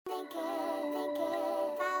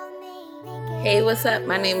Hey, what's up?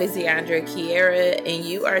 My name is Deandra Kiera, and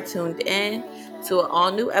you are tuned in to an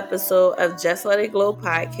all-new episode of Just Let It Glow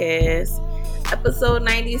podcast. Episode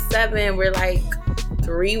 97. We're like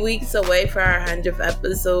 3 weeks away for our 100th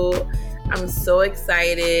episode. I'm so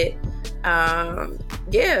excited.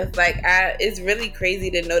 It's really crazy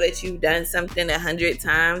to know that you've done something 100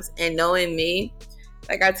 times, and knowing me,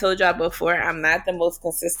 like I told y'all before, I'm not the most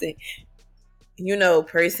consistent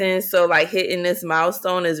person. So like hitting this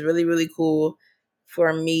milestone is really, really cool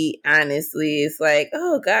for me, honestly. It's like,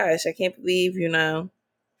 oh gosh, I can't believe, I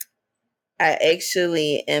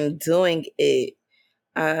actually am doing it.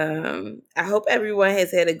 I hope everyone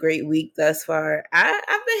has had a great week thus far.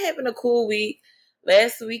 I've been having a cool week.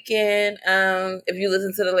 Last weekend, if you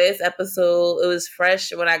listen to the last episode, it was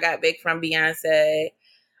fresh when I got back from Beyonce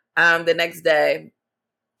the next day.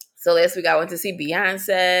 So last week I went to see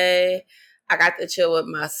Beyonce. I got to chill with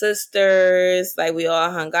my sisters. Like we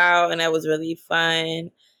all hung out and that was really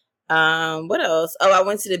fun. What else? Oh, I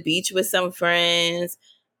went to the beach with some friends.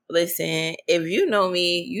 Listen, if you know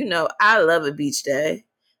me, you know I love a beach day.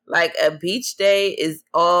 Like a beach day is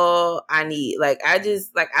all I need. I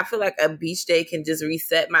feel like a beach day can just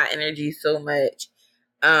reset my energy so much.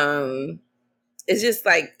 It's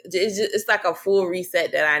like a full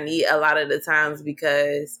reset that I need a lot of the times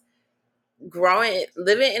because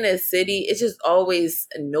living in a city, it's just always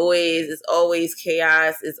noise, it's always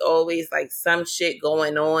chaos, it's always like some shit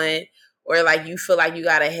going on, or like you feel like you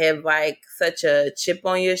gotta have like such a chip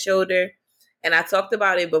on your shoulder. And I talked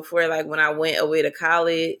about it before, like when I went away to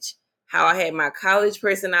college, how I had my college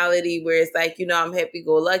personality where it's like, I'm happy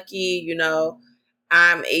go lucky,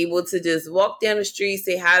 I'm able to just walk down the street,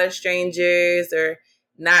 say hi to strangers, or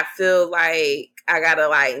not feel like I gotta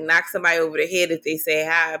like knock somebody over the head if they say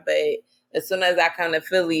hi. But as soon as I come to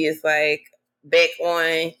Philly, it's like back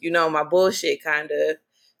on, my bullshit kind of.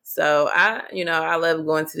 So I love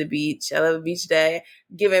going to the beach. I love a beach day.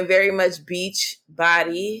 Giving very much beach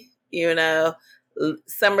body,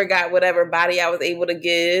 Summer got whatever body I was able to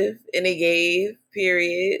give, and it gave,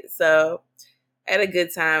 period. So I had a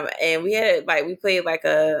good time. And we played like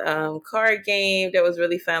a card game that was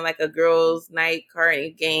really fun, like a girls' night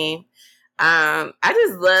card game. I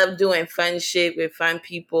just love doing fun shit with fun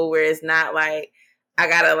people where it's not like I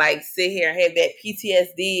gotta like sit here and have that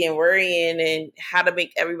PTSD and worrying and how to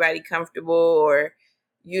make everybody comfortable or,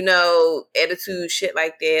 attitude shit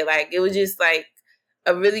like that. Like it was just like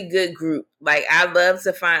a really good group. Like I love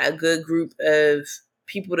to find a good group of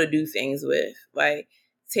people to do things with. Like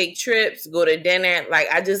take trips, go to dinner. Like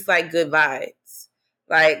I just like good vibes.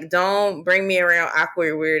 Like don't bring me around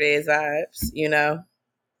awkward, weird ass vibes.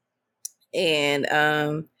 And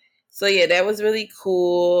so yeah, that was really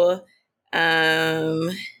cool.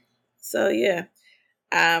 So yeah.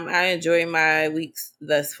 I enjoy my weeks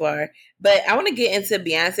thus far. But I want to get into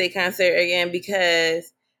Beyonce concert again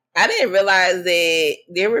because I didn't realize that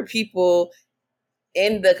there were people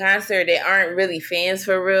in the concert that aren't really fans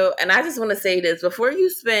for real. And I just want to say this before you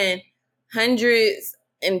spend hundreds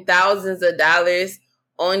and thousands of dollars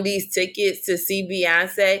on these tickets to see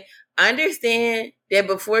Beyonce, understand that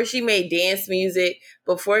before she made dance music,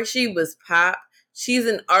 before she was pop, she's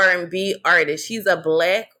an R&B artist. She's a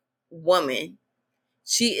black woman.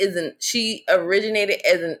 She originated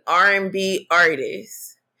as an R&B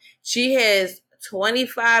artist. She has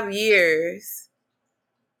 25 years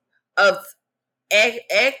of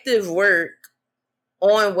active work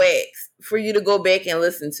on wax for you to go back and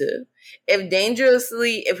listen to.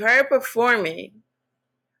 If her performing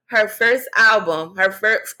her first album,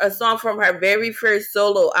 a song from her very first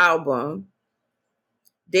solo album,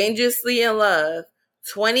 Dangerously in Love,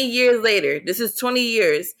 20 years later, this is 20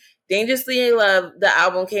 years, Dangerously in Love, the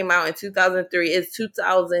album came out in 2003, it's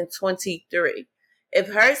 2023. If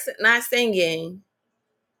her not singing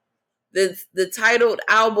the titled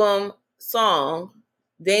album song,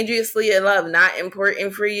 Dangerously in Love, not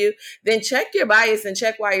important for you, then check your bias and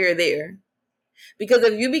check why you're there. Because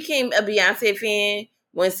if you became a Beyonce fan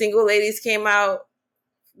when Single Ladies came out,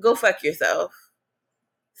 go fuck yourself.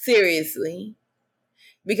 Seriously.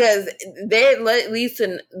 Because that leads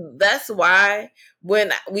to, that's why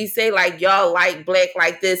when we say like y'all like black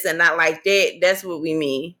like this and not like that, that's what we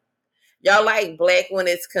mean. Y'all like black when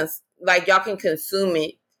it's like y'all can consume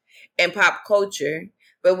it in pop culture.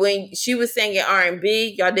 But when she was singing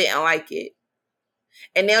R&B, y'all didn't like it.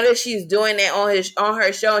 And now that she's doing that on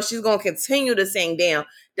her show, and she's gonna continue to sing down,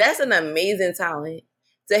 that's an amazing talent.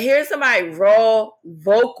 To hear somebody raw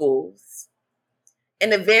vocals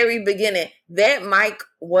in the very beginning, that mic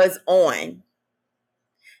was on.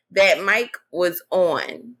 That mic was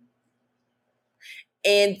on.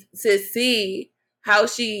 And to see how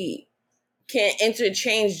she can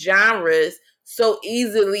interchange genres so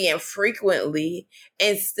easily and frequently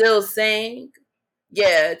and still sing.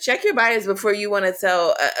 Yeah, check your bias before you want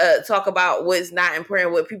to talk about what's not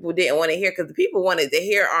important, what people didn't want to hear, because the people wanted to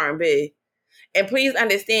hear R&B. And please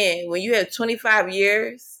understand, when you have 25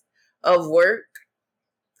 years of work,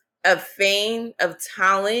 of fame, of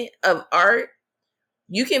talent, of art,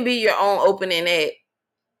 you can be your own opening act.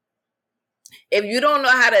 If you don't know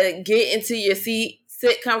how to get into your seat,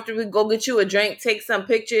 sit comfortably, go get you a drink, take some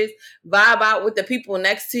pictures, vibe out with the people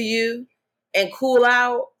next to you, and cool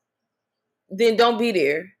out, then don't be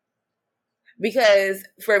there. Because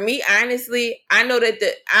for me, honestly, I know that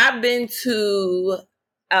I've been to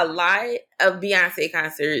a lot of Beyonce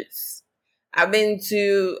concerts. I've been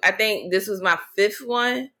to, I think this was my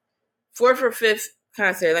fourth or fifth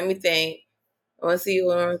concert. Let me think. I want to see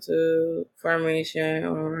one, two, formation,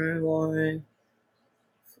 one.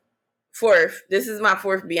 Fourth. This is my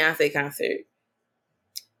fourth Beyonce concert.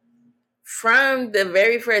 From the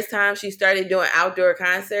very first time she started doing outdoor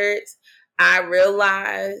concerts, I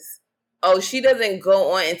realized, oh, she doesn't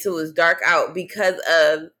go on until it's dark out because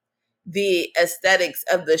of the aesthetics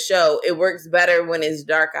of the show. It works better when it's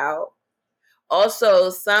dark out. Also,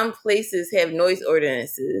 some places have noise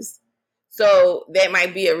ordinances. So that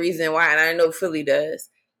might be a reason why, and I know Philly does.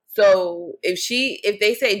 So if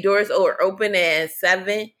they say doors are open at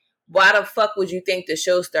 7, why the fuck would you think the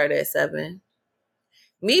show started at 7?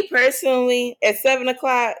 Me personally, at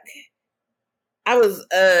 7:00, I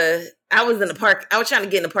was in the park. I was trying to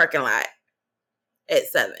get in the parking lot at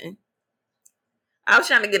 7. I was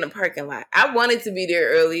trying to get in the parking lot. I wanted to be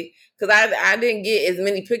there early because I didn't get as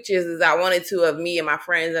many pictures as I wanted to of me and my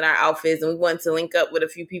friends in our outfits, and we wanted to link up with a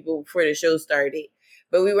few people before the show started.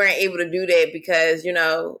 But we weren't able to do that because,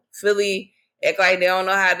 Philly act like they don't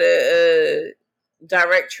know how to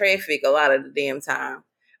direct traffic a lot of the damn time.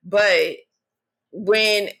 But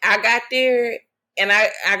when I got there and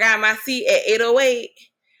I got my seat at 8:08,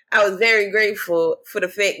 I was very grateful for the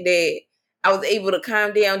fact that I was able to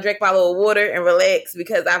calm down, drink my little water, and relax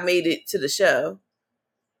because I made it to the show.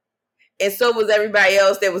 And so was everybody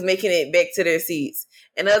else that was making it back to their seats.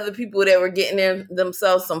 And other people that were getting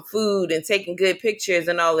themselves some food and taking good pictures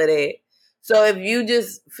and all of that. So if you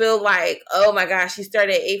just feel like, oh my gosh, she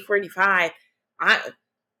started at 8:45,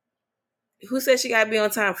 who said she got to be on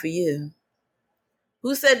time for you?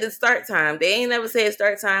 Who said the start time? They ain't never said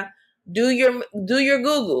start time. Do your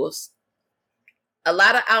Googles. A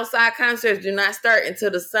lot of outside concerts do not start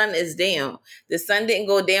until the sun is down. The sun didn't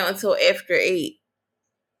go down until after 8.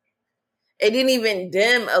 It didn't even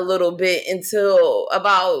dim a little bit until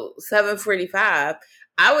about 7:45.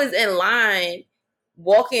 I was in line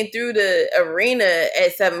walking through the arena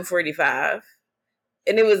at 7:45.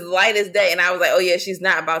 And it was light as day. And I was like, oh yeah, she's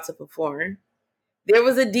not about to perform. There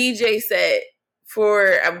was a DJ set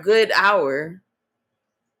for a good hour.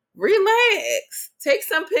 Relax. Take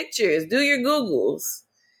some pictures. Do your Googles.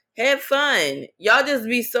 Have fun. Y'all just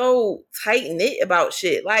be so tight-knit about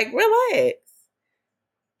shit. Like, relax.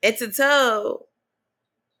 And to tell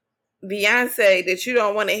Beyonce that you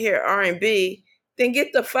don't want to hear R&B, then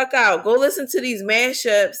get the fuck out. Go listen to these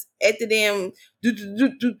mashups at the damn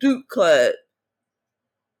club.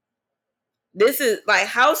 This is like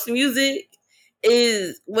house music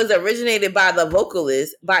was originated by the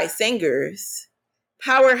vocalists, by singers,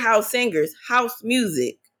 powerhouse singers, house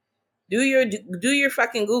music. Do your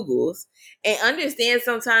fucking Googles and understand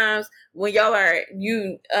sometimes when y'all are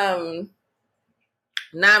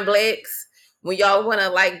non-blacks, when y'all want to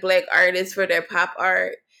like black artists for their pop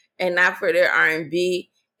art and not for their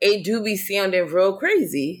R&B, it do be sounding real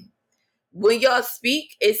crazy. When y'all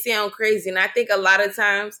speak, it sound crazy. And I think a lot of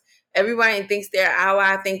times everybody thinks they're an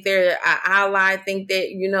ally, think they're an ally, think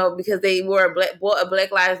that, because they bought a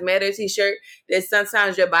Black Lives Matter t-shirt, that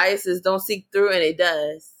sometimes your biases don't seep through, and it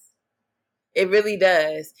does. It really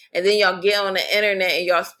does. And then y'all get on the internet and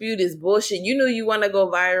y'all spew this bullshit. You knew you want to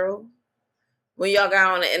go viral when y'all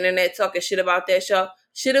got on the internet talking shit about that show.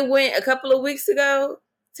 Should have went a couple of weeks ago.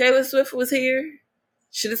 Taylor Swift was here.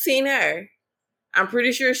 Should have seen her. I'm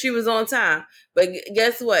pretty sure she was on time. But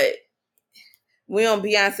guess what? We on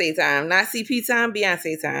Beyonce time. Not CP time,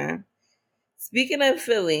 Beyonce time. Speaking of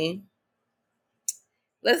Philly,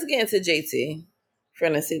 let's get into JT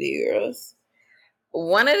from the City Girls.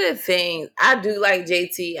 One of the things, I do like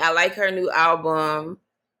JT. I like her new album.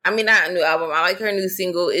 I mean, not a new album. I like her new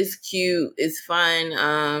single. It's cute. It's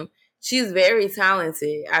fun. She's very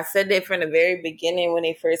talented. I said that from the very beginning when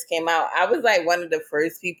they first came out. I was like one of the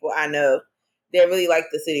first people I know that really liked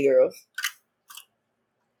the City Girls.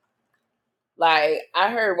 Like,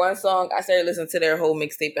 I heard one song, I started listening to their whole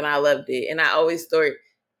mixtape and I loved it. And I always thought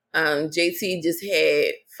JT just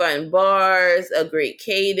had fun bars, a great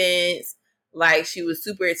cadence. Like, she was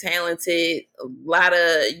super talented. A lot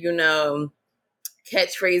of,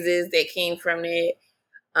 catchphrases that came from it.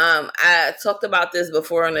 I talked about this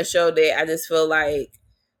before on the show that I just feel like,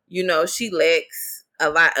 she lacks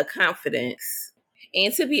a lot of confidence.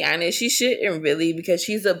 And to be honest, she shouldn't really, because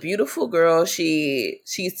she's a beautiful girl.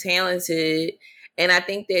 She's talented, and I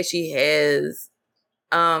think that she has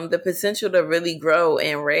the potential to really grow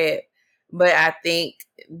and rap. But I think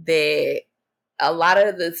that a lot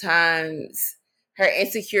of the times her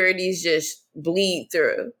insecurities just bleed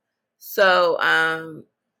through. So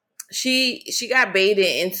she got baited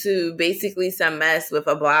into basically some mess with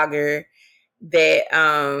a blogger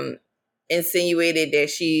that insinuated that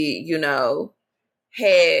she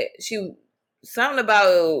something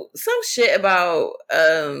about some shit about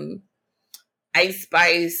Ice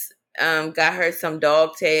Spice got her some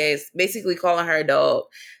dog tags, basically calling her a dog.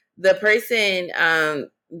 The person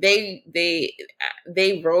they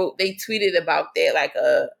tweeted about that like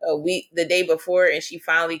a week the day before, and she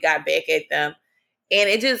finally got back at them. And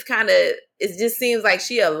it just seems like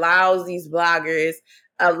she allows these bloggers,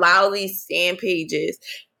 allow these fan pages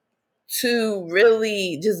to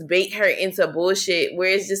really just bait her into bullshit where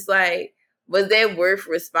it's just like, was that worth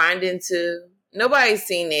responding to? Nobody's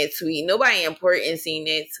seen that tweet. Nobody important seen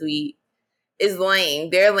that tweet. It's lame.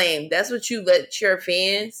 They're lame. That's what you let your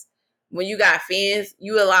fans, when you got fans,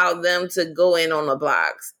 you allow them to go in on the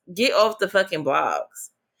blogs. Get off the fucking blogs.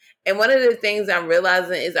 And one of the things I'm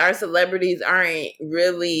realizing is our celebrities aren't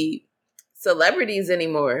really celebrities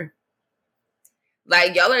anymore.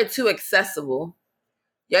 Like, y'all are too accessible.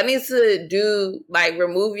 Y'all need to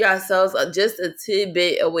remove yourselves just a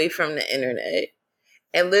tidbit away from the internet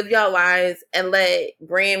and live your lives, and let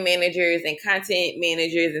brand managers and content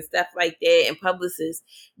managers and stuff like that and publicists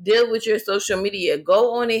deal with your social media.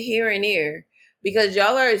 Go on it here and there, because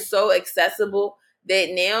y'all are so accessible that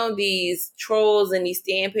now these trolls and these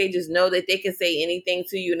stand pages know that they can say anything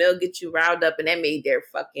to you and they'll get you riled up, and that made their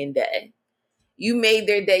fucking day. You made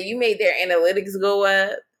their day. You made their analytics go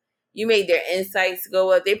up. You made their insights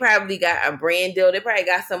go up. They probably got a brand deal. They probably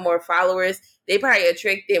got some more followers. They probably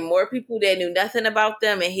attracted more people that knew nothing about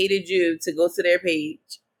them and hated you to go to their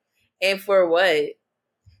page. And for what?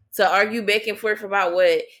 To argue back and forth about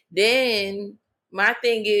what? Then my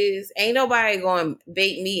thing is, ain't nobody going to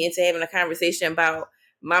bait me into having a conversation about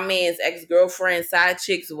my man's ex-girlfriend, side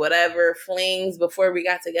chicks, whatever, flings before we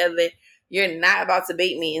got together. You're not about to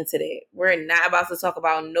bait me into that. We're not about to talk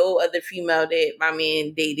about no other female that my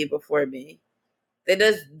man dated before me. That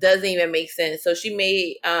doesn't even make sense. So she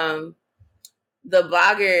made the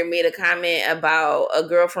blogger made a comment about a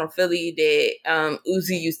girl from Philly that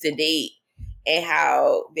Uzi used to date, and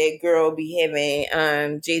how that girl be having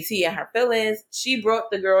JT and her feelings. She brought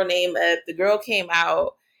the girl name up. The girl came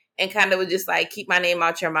out and kind of was just like, keep my name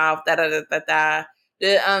out your mouth, da da da da da.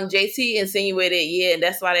 The JT insinuated, yeah, and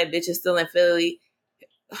that's why that bitch is still in Philly.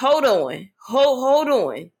 Hold on.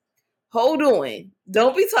 Hold on.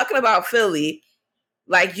 Don't be talking about Philly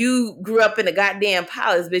like you grew up in a goddamn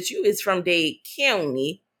palace, bitch. You is from Dade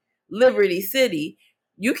County, Liberty City.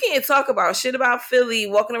 You can't talk about shit about Philly,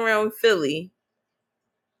 walking around Philly.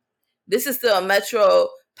 This is still a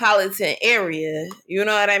metropolitan area. You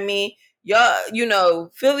know what I mean?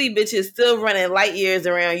 Y'all, Philly bitches still running light years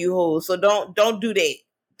around you hoes. So don't do that.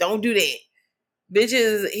 Don't do that.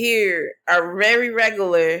 Bitches here are very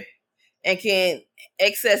regular and can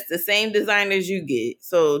access the same designers you get.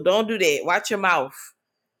 So don't do that. Watch your mouth.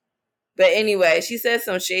 But anyway, she said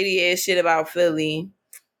some shady ass shit about Philly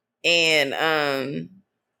and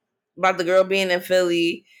about the girl being in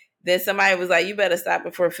Philly. Then somebody was like, you better stop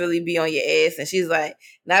before Philly be on your ass. And she's like,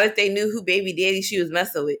 not if they knew who baby daddy she was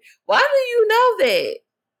messing with. Why do you know that?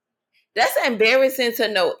 That's embarrassing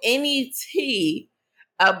to know any tea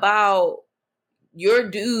about your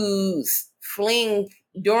dudes fling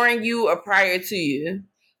during you or prior to you.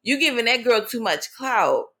 You giving that girl too much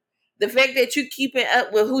clout. The fact that you keeping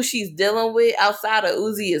up with who she's dealing with outside of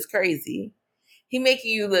Uzi is crazy. They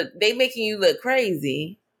making you look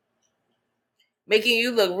crazy. Making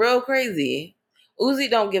you look real crazy. Uzi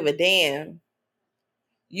don't give a damn.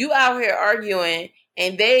 You out here arguing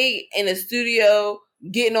and they in the studio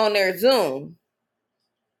getting on their Zoom.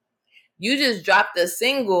 You just dropped a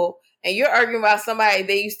single and you're arguing about somebody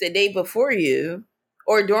they used to date before you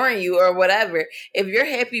or during you or whatever. If you're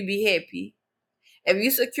happy, be happy. If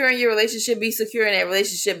you secure in your relationship, be secure in that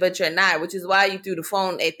relationship, but you're not, which is why you threw the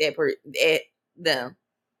phone at at them.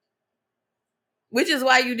 Which is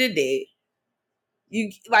why you did that. You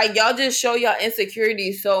like y'all just show y'all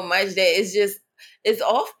insecurities so much that it's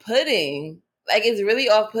off putting. Like it's really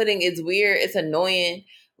off putting. It's weird. It's annoying.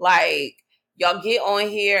 Like y'all get on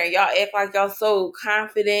here and y'all act like y'all so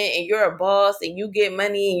confident and you're a boss and you get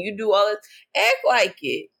money and you do all this. Act like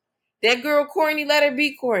it. That girl corny, let her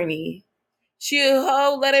be corny. She a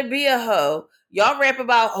hoe, let her be a hoe. Y'all rap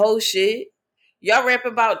about hoe shit. Y'all rap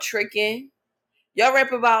about tricking. Y'all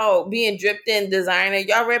rap about being dripped in designer.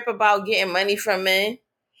 Y'all rap about getting money from men.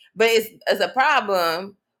 But it's a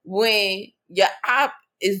problem when your op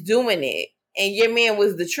is doing it and your man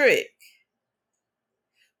was the trick.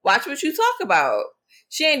 Watch what you talk about.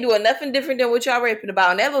 She ain't doing nothing different than what y'all rapping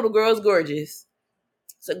about. And that little girl's gorgeous.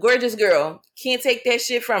 It's a gorgeous girl. Can't take that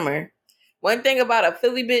shit from her. One thing about a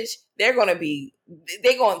Philly bitch, they gonna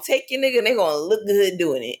take your nigga and they gonna look good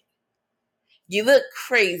doing it. You look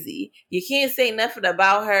crazy. You can't say nothing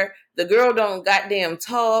about her. The girl don't goddamn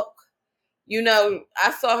talk. You know,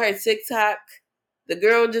 I saw her TikTok. The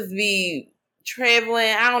girl just be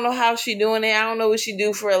traveling. I don't know how she doing it. I don't know what she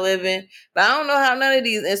do for a living. But I don't know how none of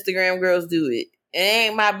these Instagram girls do it. It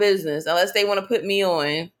ain't my business unless they want to put me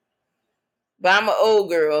on. But I'm an old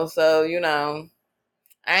girl, so, you know,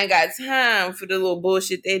 I ain't got time for the little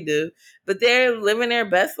bullshit they do. But they're living their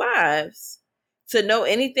best lives. To know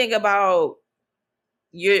anything about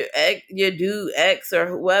your ex, your dude ex or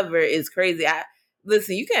whoever is crazy.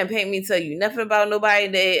 Listen, you can't pay me to tell you nothing about nobody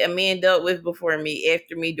that a man dealt with before me,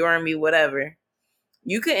 after me, during me, whatever.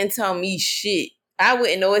 You couldn't tell me shit. I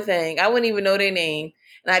wouldn't know a thing. I wouldn't even know their name.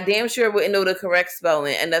 And I damn sure wouldn't know the correct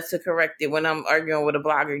spelling enough to correct it when I'm arguing with a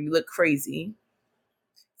blogger. You look crazy.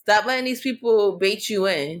 Stop letting these people bait you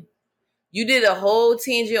in. You did a whole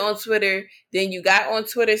tangent on Twitter, then you got on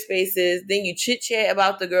Twitter Spaces, then you chit chat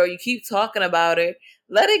about the girl, you keep talking about her.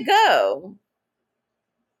 Let it go.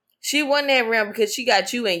 She won that round because she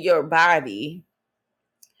got you in your body.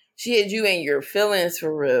 She had you in your feelings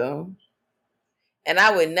for real. And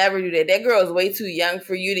I would never do that. That girl is way too young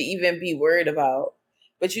for you to even be worried about.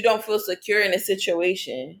 But you don't feel secure in a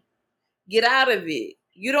situation. Get out of it.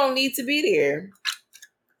 You don't need to be there.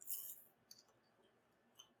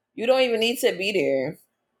 You don't even need to be there.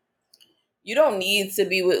 You don't need to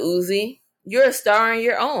be with Uzi. You're a star on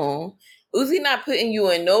your own. Uzi not putting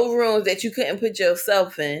you in no rooms that you couldn't put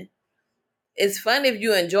yourself in. It's fun if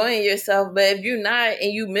you're enjoying yourself, but if you're not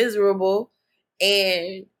and you miserable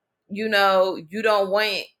and, you know, you don't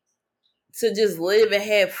want to just live and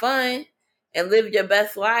have fun and live your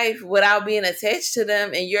best life without being attached to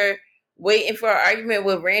them and you're waiting for an argument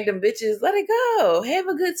with random bitches, let it go. Have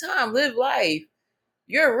a good time. Live life.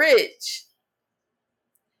 You're rich.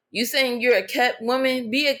 You saying you're a kept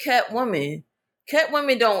woman? Be a kept woman. Kept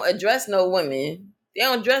women don't address no women. They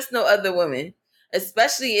don't address no other women.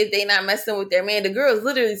 Especially if they not messing with their man. The girl is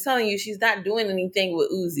literally telling you she's not doing anything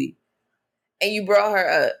with Uzi. And you brought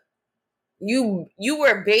her up. You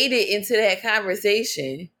were baited into that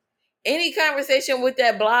conversation. Any conversation with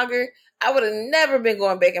that blogger, I would have never been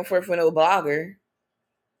going back and forth with no blogger.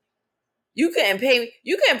 You couldn't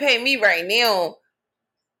pay me right now.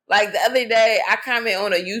 Like the other day, I comment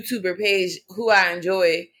on a YouTuber page who I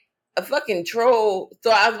enjoy. A fucking troll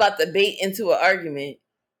thought I was about to bait into an argument.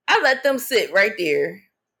 I let them sit right there.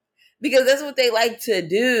 Because that's what they like to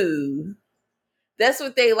do. That's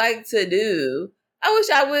what they like to do. I wish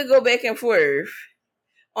I would go back and forth.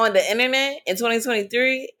 On the internet in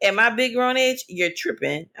 2023, at my big grown age, you're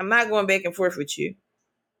tripping. I'm not going back and forth with you.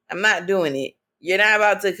 I'm not doing it. You're not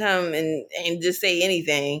about to come and just say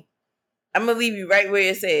anything. I'm going to leave you right where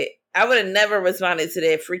it's at. I would have never responded to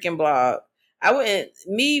that freaking blog.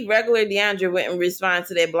 Regular DeAndre wouldn't respond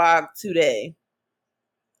to that blog today.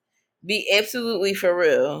 Be absolutely for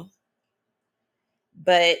real.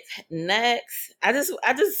 But next, I just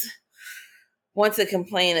want to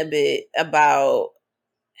complain a bit about,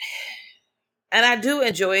 and I do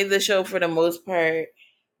enjoy the show for the most part,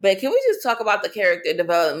 but can we just talk about the character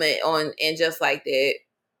development on And Just Like That?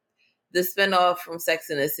 The spinoff from Sex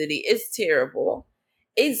and the City. It's terrible.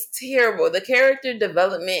 It's terrible. The character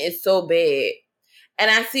development is so bad.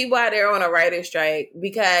 And I see why they're on a writer's strike,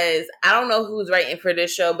 because I don't know who's writing for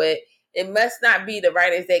this show, but it must not be the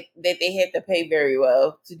writers that they have to pay very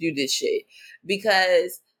well to do this shit.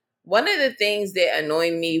 Because one of the things that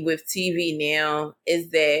annoy me with TV now is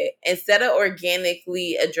that instead of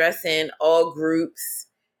organically addressing all groups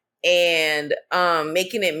and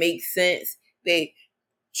making it make sense, they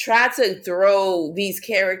try to throw these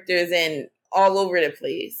characters in all over the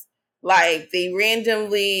place. Like they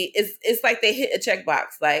randomly, it's like they hit a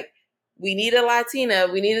checkbox. Like, we need a Latina,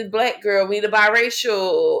 we need a black girl, we need a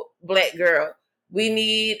biracial black girl, we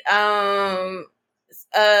need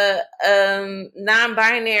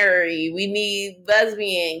non-binary. We need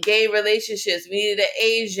lesbian, gay relationships. We need an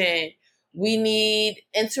Asian. We need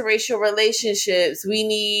interracial relationships. We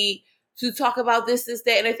need to talk about this, that,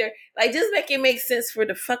 and the third. Like, just make it make sense for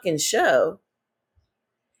the fucking show.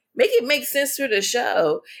 Make it make sense for the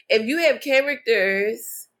show. If you have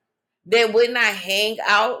characters that would not hang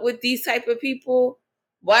out with these type of people,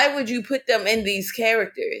 why would you put them in these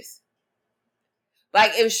characters?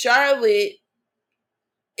 Like, if Charlotte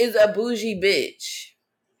is a bougie bitch,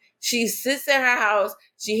 she sits in her house,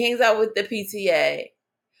 she hangs out with the PTA.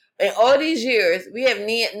 In all these years, we have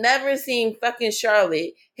never seen fucking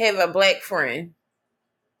Charlotte have a black friend.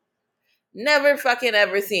 Never fucking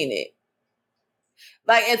ever seen it.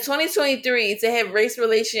 Like, in 2023, to have race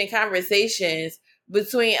relation conversations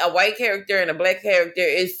between a white character and a black character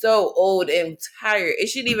is so old and tired. It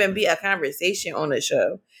shouldn't even be a conversation on the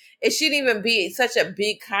show. It shouldn't even be such a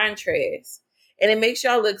big contrast. And it makes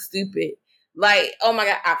y'all look stupid. Like, oh my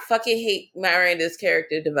God, I fucking hate Miranda's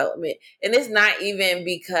character development. And it's not even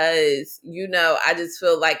because, I just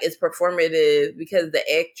feel like it's performative because the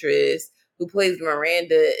actress who plays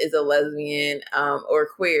Miranda is a lesbian or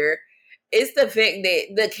queer. It's the fact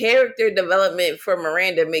that the character development for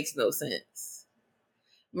Miranda makes no sense.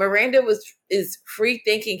 Miranda is free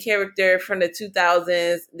thinking character from the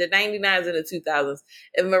 2000s, the 99s and the 2000s.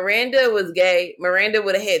 If Miranda was gay, Miranda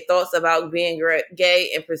would have had thoughts about being gay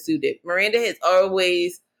and pursued it. Miranda has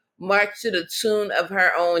always marched to the tune of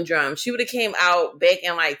her own drum. She would have came out back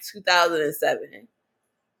in like 2007.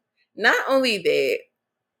 Not only that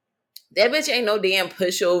bitch ain't no damn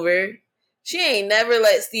pushover. She ain't never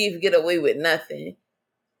let Steve get away with nothing.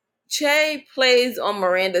 Che plays on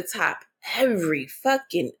Miranda top every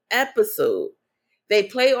fucking episode. They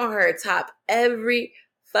play on her top every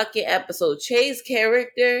fucking episode. Che's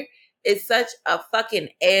character is such a fucking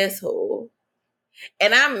asshole.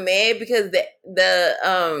 And I'm mad because the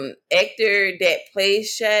actor that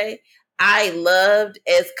plays Che, I loved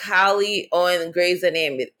as Kali on Grey's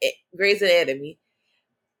Anatomy.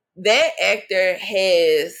 That actor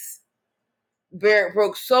has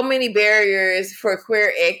broke so many barriers for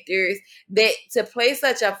queer actors that to play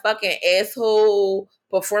such a fucking asshole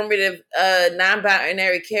performative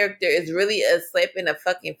non-binary character is really a slap in the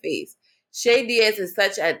fucking face. Shay Diaz is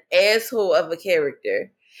such an asshole of a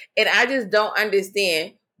character, and I just don't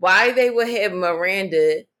understand why they would have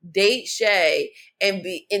Miranda date Shay and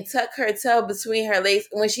tuck her tail between her legs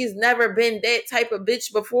when she's never been that type of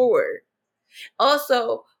bitch before.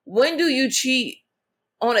 Also, when do you cheat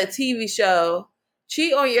on a TV show,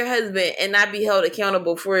 cheat on your husband, and not be held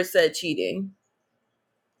accountable for said cheating?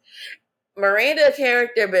 Miranda's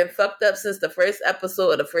character been fucked up since the first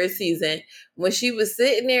episode of the first season when she was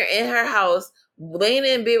sitting there in her house, laying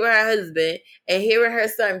in bed with her husband and hearing her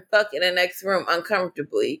son fuck in the next room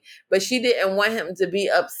uncomfortably. But she didn't want him to be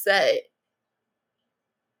upset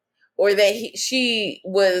or that she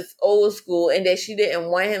was old school and that she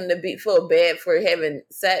didn't want him to feel bad for having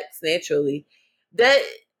sex naturally.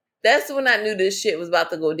 That's when I knew this shit was about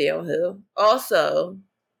to go downhill. Also,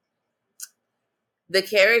 the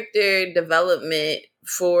character development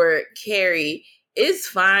for Carrie is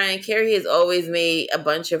fine. Carrie has always made a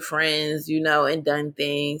bunch of friends, and done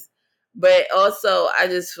things. But also, I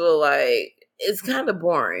just feel like it's kind of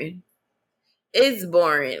boring. It's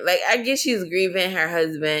boring. Like, I guess she's grieving her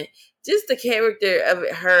husband. Just the character of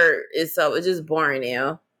her itself is just boring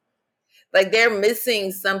now. Like, they're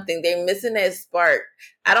missing something. They're missing that spark.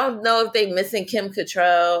 I don't know if they're missing Kim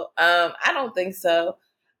Cattrall. I don't think so.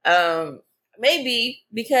 Maybe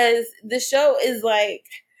because the show is like,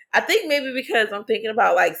 I think maybe because I'm thinking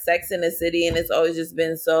about like Sex in the City and it's always just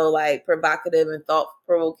been so like provocative and thought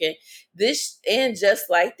provoking. This and Just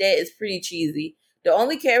Like That is pretty cheesy. The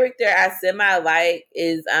only character I semi like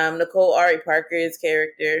is Nicole Ari Parker's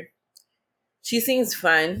character. She seems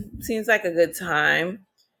fun. Seems like a good time.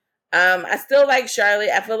 I still like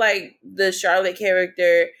Charlotte. I feel like the Charlotte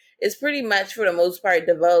character is pretty much for the most part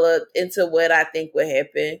developed into what I think would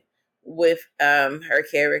happen with her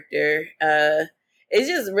character. It's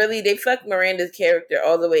just really they fucked Miranda's character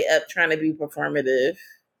all the way up trying to be performative.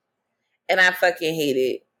 And I fucking hate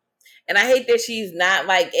it. And I hate that she's not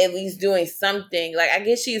like at least doing something. Like, I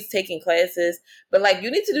guess she's taking classes, but like you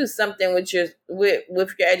need to do something with your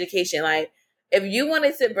education. Like, if you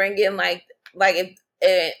wanted to bring in like if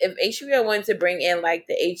HBO wanted to bring in like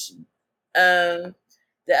the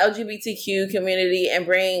LGBTQ community and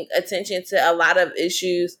bring attention to a lot of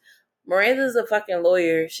issues, Miranda's a fucking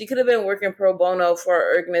lawyer. She could have been working pro bono for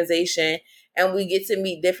an organization and we get to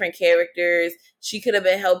meet different characters. She could have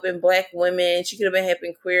been helping Black women. She could have been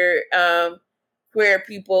helping queer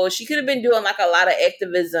people. She could have been doing like a lot of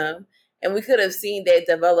activism, and we could have seen that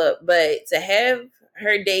develop. But to have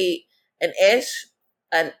her date an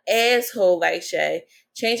an asshole like Shay,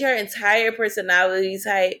 change her entire personality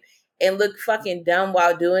type, and look fucking dumb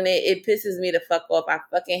while doing it, it pisses me the fuck off. I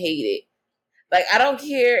fucking hate it. Like, I don't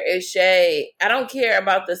care if I don't care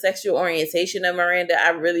about the sexual orientation of Miranda. I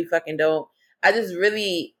really fucking don't. I just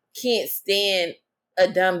really can't stand a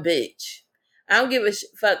dumb bitch. I don't give a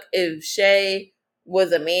fuck if Shay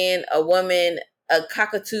was a man, a woman, a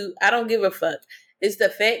cockatoo. I don't give a fuck. It's the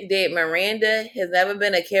fact that Miranda has never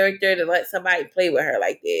been a character to let somebody play with her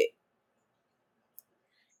like that.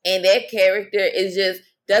 And that character is just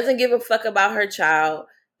doesn't give a fuck about her child,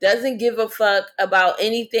 doesn't give a fuck about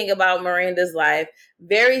anything about Miranda's life,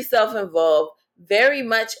 very self-involved, very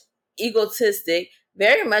much egotistic,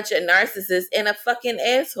 very much a narcissist, and a fucking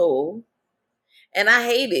asshole. And I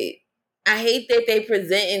hate it. I hate that they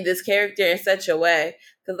presenting this character in such a way.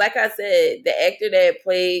 Because like I said, the actor that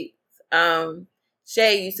played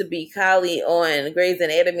Shay used to be Kylie on Grey's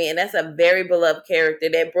Anatomy, and that's a very beloved character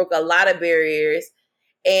that broke a lot of barriers.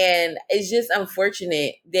 And it's just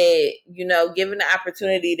unfortunate that, given the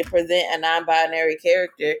opportunity to present a non-binary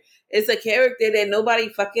character, it's a character that nobody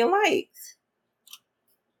fucking likes.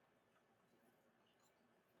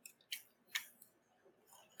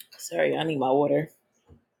 Sorry, I need my water.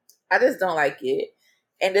 I just don't like it.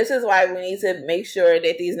 And this is why we need to make sure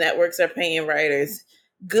that these networks are paying writers,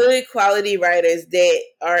 good quality writers that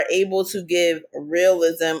are able to give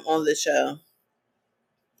realism on the show.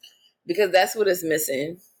 Because that's what it's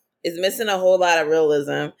missing. It's missing a whole lot of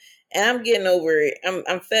realism. And I'm getting over it.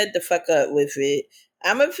 I'm fed the fuck up with it.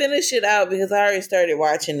 I'm going to finish it out because I already started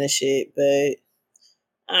watching the shit, but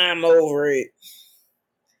I'm over it.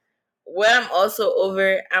 What I'm also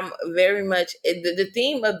over, I'm very much the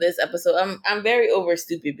theme of this episode. I'm very over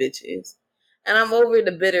stupid bitches, and I'm over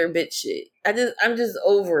the bitter bitch shit. I'm just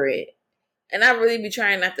over it, and I really be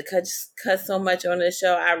trying not to cut so much on this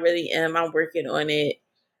show. I really am. I'm working on it,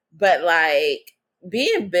 but like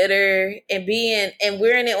being bitter and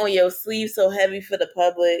wearing it on your sleeve so heavy for the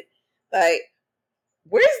public, like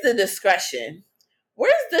where's the discretion?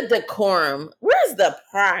 Where's the decorum? Where's the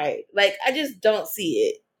pride? Like I just don't see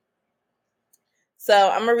it.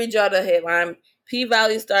 So I'm gonna read y'all the headline.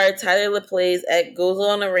 P-Valley star Tyler LaPlace goes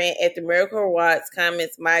on a rant after Miracle Watts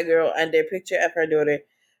comments "my girl" under a picture of her daughter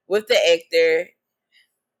with the actor.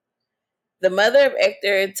 The mother of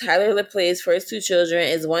actor Tyler LaPlace's first two children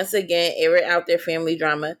is once again airing out their family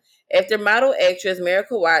drama after model actress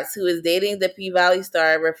Miracle Watts, who is dating the P-Valley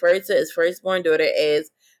star, referred to his firstborn daughter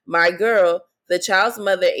as "my girl." The child's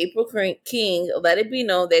mother, April King, let it be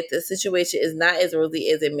known that the situation is not as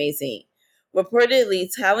rosy as it may seem. Reportedly,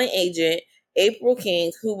 talent agent April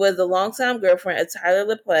King, who was the longtime girlfriend of Tyler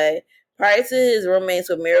LaPlace prior to his romance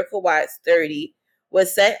with Miracle Watts, 30,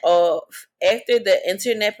 was set off after the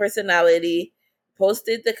internet personality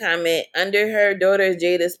posted the comment under her daughter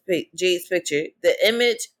Jade's picture. The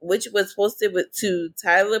image, which was posted to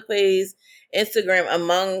Tyler LaPlace's Instagram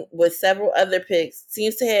among with several other pics,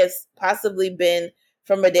 seems to have possibly been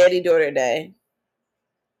from a daddy-daughter day.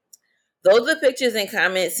 Though the pictures and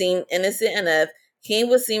comments seemed innocent enough, King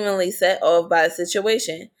was seemingly set off by the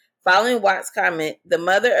situation. Following Watts' comment, the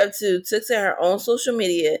mother of two took to her own social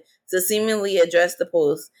media to seemingly address the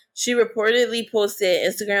post. She reportedly posted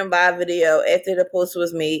an Instagram live video after the post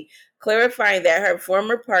was made, clarifying that her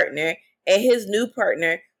former partner and his new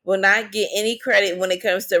partner will not get any credit when it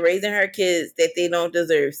comes to raising her kids that they don't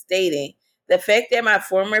deserve, stating, "The fact that my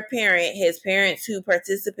former parent has parents who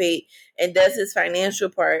participate and does his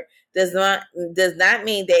financial part does not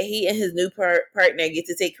mean that he and his new partner get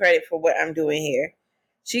to take credit for what I'm doing here."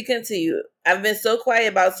 She continued, "I've been so quiet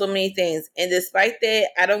about so many things, and despite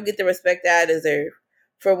that, I don't get the respect that I deserve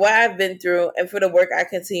for what I've been through and for the work I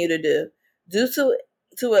continue to do. Due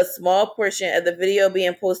to a small portion of the video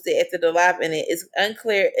being posted after the live in it, it's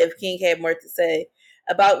unclear if King had more to say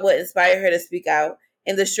about what inspired her to speak out.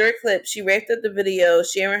 In the short clip, she wrapped up the video,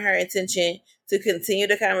 sharing her intention to continue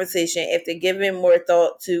the conversation after giving more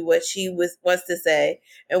thought to what she wants to say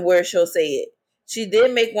and where she'll say it. She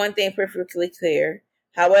did make one thing perfectly clear,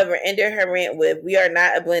 however, ended her rant with, 'We are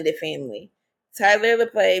not a blended family.' Tyler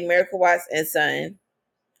LaPlace, Miracle Watts, and son."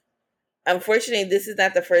 Unfortunately, this is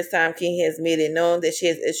not the first time King has made it known that she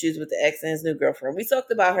has issues with the ex and his new girlfriend. We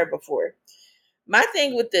talked about her before. My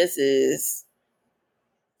thing with this is,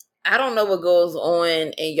 I don't know what goes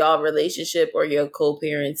on in y'all relationship or your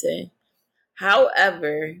co-parenting.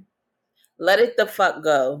 However, let it the fuck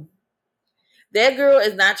go. That girl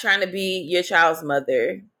is not trying to be your child's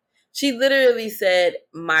mother. She literally said,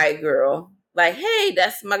 "my girl." Like, hey,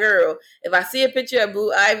 that's my girl. If I see a picture of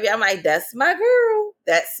Blue Ivy, I'm like, that's my girl.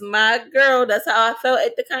 That's my girl. That's how I felt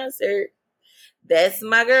at the concert. That's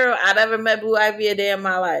my girl. I never met Blue Ivy a day in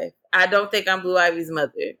my life. I don't think I'm Blue Ivy's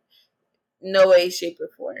mother. No way, shape, or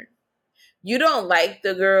form. You don't like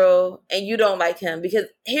the girl and you don't like him because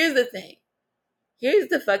here's the thing. Here's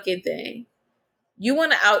the fucking thing. You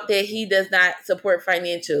want to out that he does not support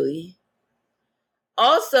financially.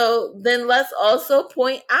 Also, then let's also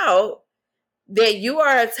point out that you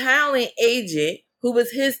are a talent agent who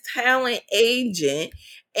was his talent agent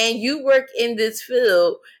and you work in this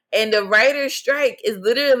field and the writer's strike is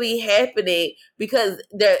literally happening because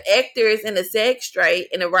the actors in the SAG strike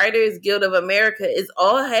and the Writers Guild of America is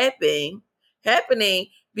all happening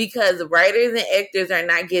because writers and actors are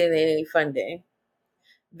not getting any funding.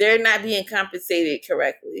 They're not being compensated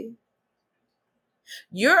correctly.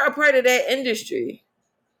 You're a part of that industry.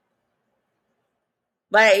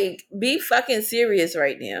 Like, be fucking serious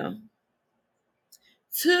right now.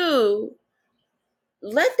 Two,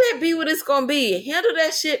 let that be what it's gonna be. Handle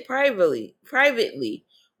that shit privately.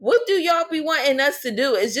 What do y'all be wanting us to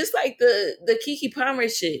do? It's just like the Kiki Palmer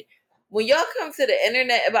shit. When y'all come to the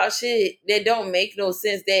internet about shit that don't make no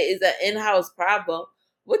sense, that is an in-house problem,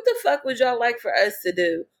 what the fuck would y'all like for us to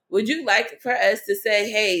do? Would you like for us to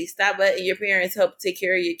say, hey, stop letting your parents help take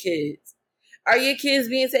care of your kids? Are your kids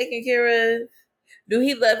being taken care of? Do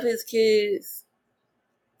he love his kids?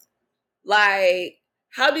 Like,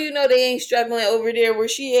 how do you know they ain't struggling over there where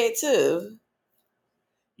she at too?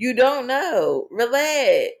 You don't know.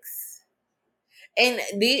 Relax. And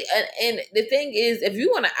the thing is, if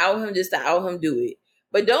you want to out him, just to out him, do it.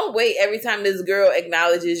 But don't wait every time this girl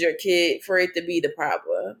acknowledges your kid for it to be the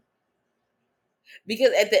problem.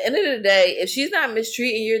 Because at the end of the day, if she's not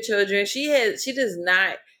mistreating your children, she does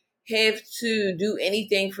not have to do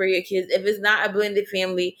anything for your kids. If it's not a blended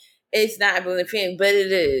family, it's not a blended family, but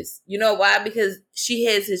it is. You know why? Because she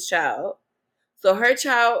has his child. So her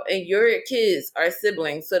child and your kids are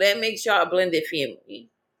siblings. So that makes y'all a blended family.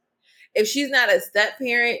 If she's not a step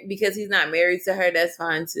parent because he's not married to her, that's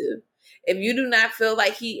fine too. If you do not feel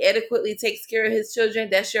like he adequately takes care of his children,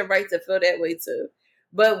 that's your right to feel that way too.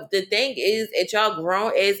 But the thing is, at y'all grown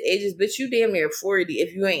ass ages, bitch, you damn near 40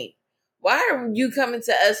 if you ain't. Why are you coming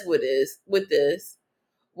to us with this?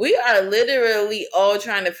 We are literally all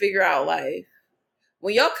trying to figure out life.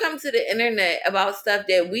 When y'all come to the internet about stuff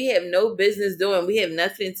that we have no business doing, we have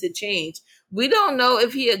nothing to change. We don't know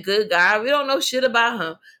if he a good guy. We don't know shit about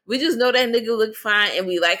him. We just know that nigga look fine and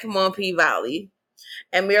we like him on P-Valley.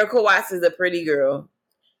 And Miracle Watts is a pretty girl.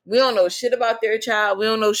 We don't know shit about their child. We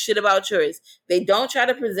don't know shit about yours. They don't try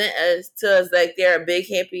to present us to us like they're a big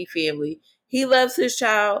happy family. He loves his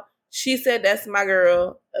child. She said, that's my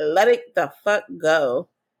girl. Let it the fuck go.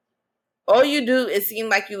 All you do is seem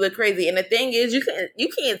like you look crazy. And the thing is, you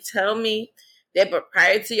can't tell me that but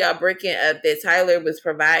prior to y'all breaking up that Tyler was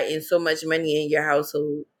providing so much money in your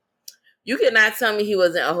household. You cannot tell me he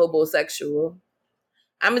wasn't a homosexual.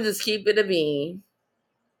 I'ma just keep it a bean.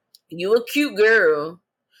 You a cute girl,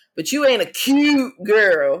 but you ain't a cute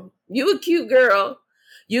girl. You a cute girl.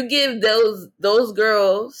 You give those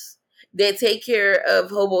girls that take care of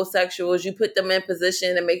homosexuals, you put them in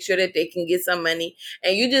position to make sure that they can get some money.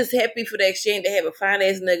 And you just happy for the exchange to have a fine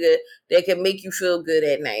ass nigga that can make you feel good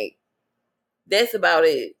at night. That's about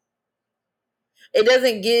it. It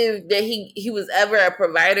doesn't give that he was ever a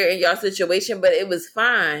provider in y'all situation, but it was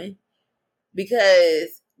fine.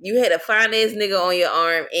 Because you had a fine ass nigga on your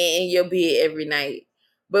arm and in your bed every night.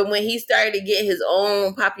 But when he started to get his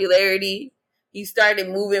own popularity, he started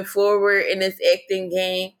moving forward in this acting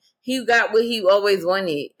game. He got what he always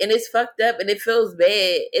wanted. And it's fucked up and it feels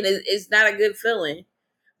bad. And it's not a good feeling.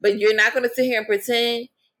 But you're not going to sit here and pretend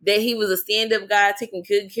that he was a stand-up guy taking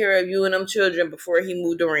good care of you and them children before he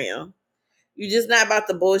moved around. You're just not about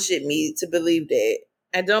to bullshit me to believe that.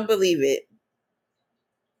 I don't believe it.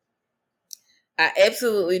 I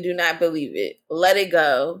absolutely do not believe it. Let it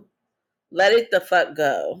go. Let it the fuck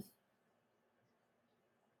go.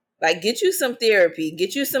 Like, get you some therapy.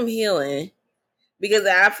 Get you some healing. Because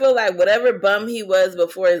I feel like whatever bum he was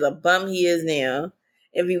before is a bum he is now.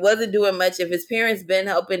 If he wasn't doing much, if his parents been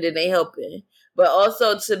helping, then they helping. But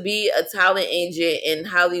also to be a talent agent in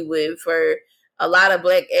Hollywood for a lot of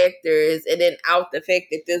black actors and then out the fact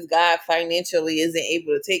that this guy financially isn't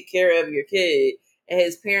able to take care of your kid and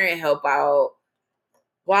his parent help out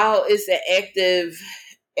while it's an active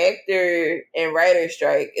actor and writer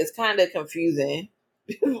strike, it's kind of confusing.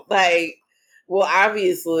 Like, well,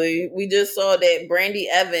 obviously, we just saw that Brandy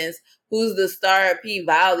Evans, who's the star of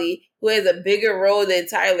P-Valley, who has a bigger role than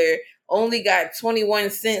Tyler, only got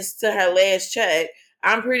 21 cents to her last check.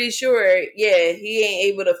 I'm pretty sure, yeah, he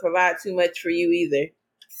ain't able to provide too much for you either.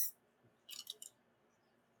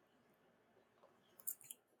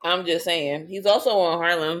 I'm just saying. He's also on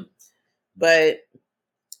Harlem, but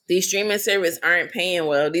these streaming services aren't paying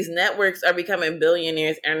well. These networks are becoming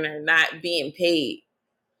billionaires and they're not being paid.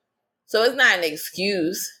 So it's not an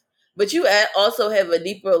excuse, but you also have a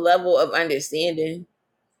deeper level of understanding.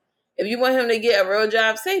 If you want him to get a real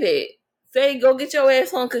job, say that. Say, go get your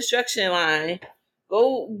ass on construction line.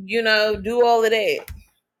 Go, do all of that.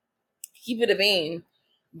 Keep it a bean.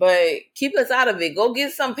 But keep us out of it. Go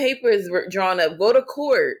get some papers drawn up. Go to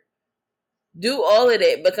court. Do all of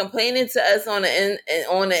that. But complaining to us on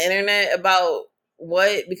the internet about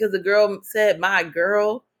what? Because the girl said, my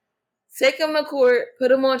girl. Take him to court,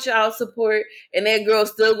 put him on child support, and that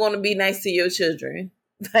girl's still going to be nice to your children.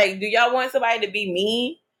 Like, do y'all want somebody to be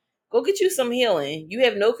mean? Go get you some healing. You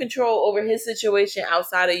have no control over his situation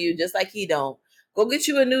outside of you, just like he don't. Go get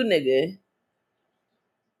you a new nigga.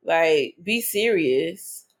 Like, be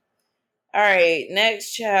serious. All right,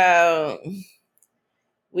 next child.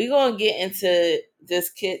 We gonna get into this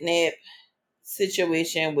kidnap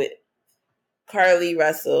situation with Carly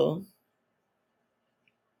Russell.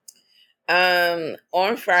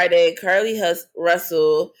 On Friday, Carly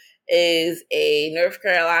Russell is a North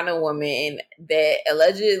Carolina woman that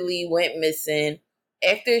allegedly went missing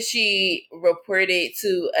after she reported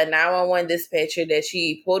to a 911 dispatcher that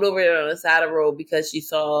she pulled over on the side of the road because she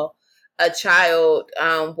saw a child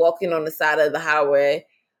walking on the side of the highway.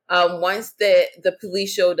 Once the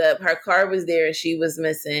police showed up, her car was there and she was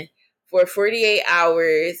missing. For 48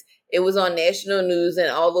 hours, it was on national news and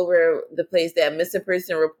all over the place that missing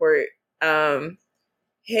person report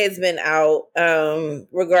has been out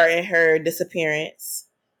regarding her disappearance.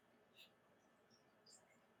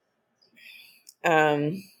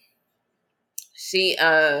 She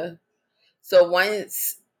so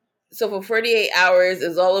for 48 hours, it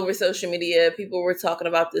was all over social media. People were talking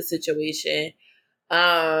about this situation.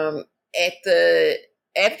 At the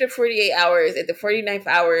After 48 hours, at the 49th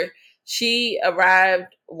hour, she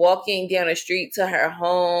arrived walking down the street to her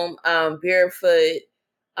home, barefoot,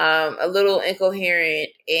 a little incoherent,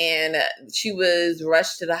 and she was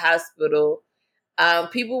rushed to the hospital.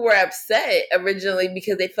 People were upset originally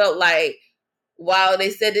because they felt like while they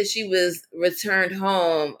said that she was returned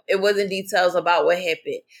home, it wasn't details about what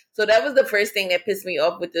happened. So that was the first thing that pissed me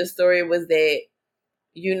off with this story was that,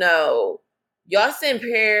 y'all send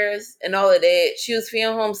prayers and all of that. She was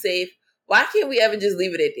feeling home safe. Why can't we ever just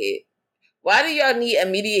leave it at that? Why do y'all need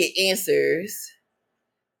immediate answers?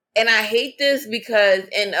 And I hate this because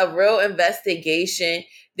in a real investigation,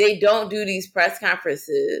 they don't do these press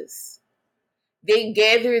conferences. They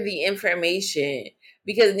gather the information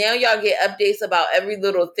because now y'all get updates about every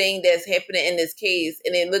little thing that's happening in this case,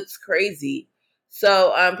 and it looks crazy.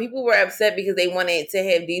 So people were upset because they wanted to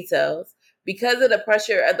have details. Because of the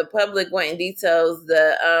pressure of the public wanting details,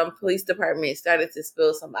 the police department started to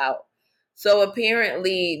spill some out. So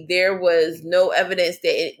apparently there was no evidence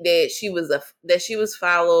that she was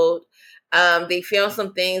followed. They found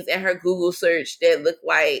some things in her Google search that looked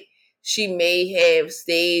like she may have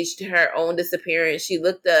staged her own disappearance. She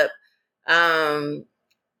looked up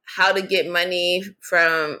how to get money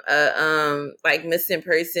from like missing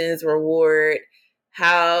persons reward,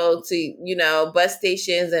 how to bus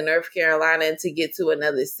stations in North Carolina to get to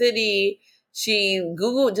another city. She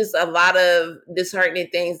Googled just a lot of disheartening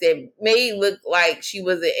things that may look like she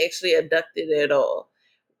wasn't actually abducted at all.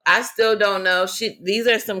 I still don't know. These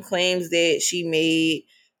are some claims that she made.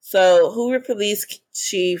 So Hoover Police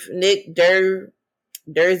Chief Nick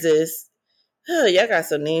Durzis, y'all got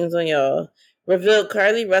some names on y'all, revealed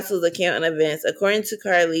Carly Russell's account and events. According to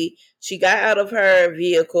Carly, she got out of her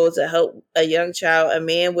vehicle to help a young child. A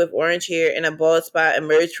man with orange hair and a bald spot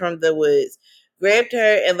emerged from the woods, grabbed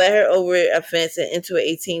her, and led her over a fence and into an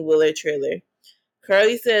 18-wheeler trailer.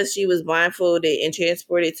 Carly says she was blindfolded and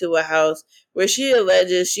transported to a house where she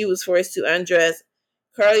alleges she was forced to undress.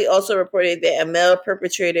 Carly also reported that a male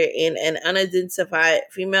perpetrator and an unidentified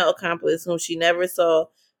female accomplice whom she never saw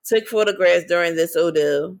took photographs during this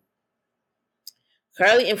ordeal.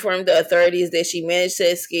 Carly informed the authorities that she managed to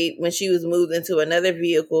escape when she was moved into another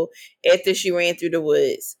vehicle after she ran through the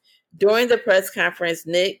woods. During the press conference,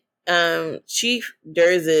 Chief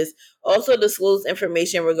Durzis also disclosed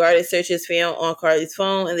information regarding searches found on Carly's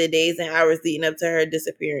phone in the days and hours leading up to her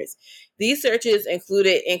disappearance. These searches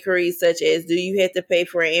included inquiries such as, do you have to pay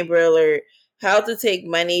for an Amber Alert? How to take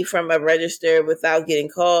money from a register without getting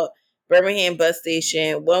caught? Birmingham bus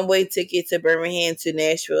station, one-way ticket to Birmingham to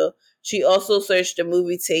Nashville. She also searched the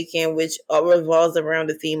movie Taken, which revolves around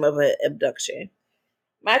the theme of an abduction.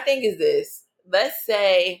 My thing is this. let's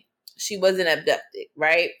say she wasn't abducted,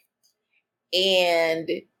 right? And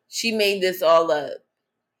she made this all up.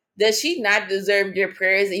 Does she not deserve your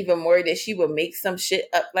prayers even more that she would make some shit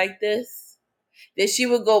up like this? That she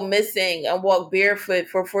would go missing and walk barefoot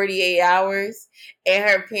for 48 hours and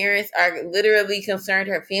her parents are literally concerned,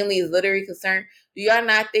 her family is literally concerned? Do y'all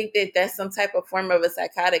not think that that's some type of form of a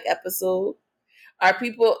psychotic episode? Are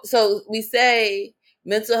people, so we say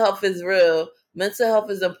mental health is real, mental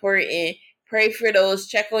health is important. Pray for those,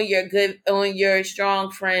 check on your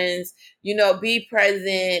strong friends, be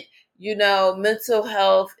present, mental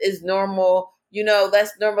health is normal,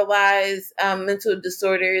 let's normalize mental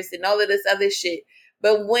disorders and all of this other shit.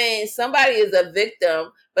 But when somebody is a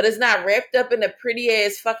victim but it's not wrapped up in a pretty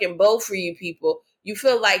ass fucking bow for you people, you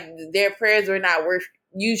feel like their prayers were not worth,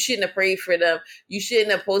 you shouldn't have prayed for them. You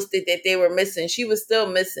shouldn't have posted that they were missing. She was still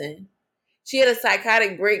missing. She had a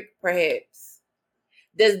psychotic break, perhaps.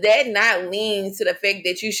 Does that not lean to the fact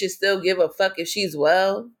that you should still give a fuck if she's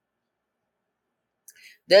well?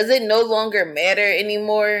 Does it no longer matter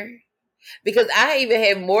anymore? Because I even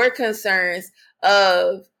have more concerns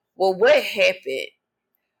of, well, what happened?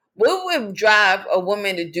 What would drive a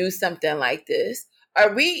woman to do something like this?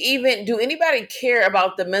 Do anybody care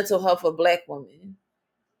about the mental health of Black women?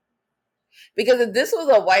 Because if this was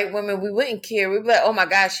a white woman, we wouldn't care. We'd be like, oh my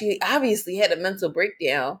gosh, she obviously had a mental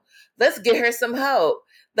breakdown. Let's get her some help.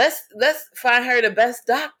 Let's find her the best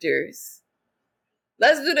doctors.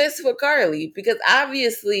 Let's do this for Carly. Because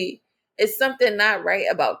obviously it's something not right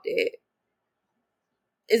about that.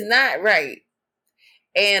 It's not right.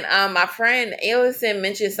 And my friend Allison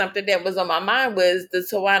mentioned something that was on my mind was the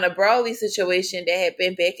Tawana Brawley situation that had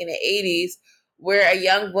been back in the 80s where a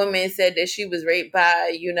young woman said that she was raped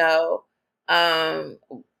by,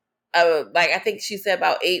 like I think she said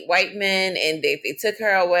about 8 white men and they took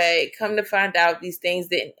her away. Come to find out these things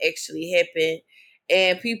didn't actually happen.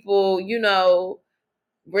 And people,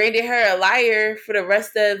 branded her a liar for the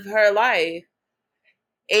rest of her life.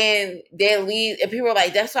 And people are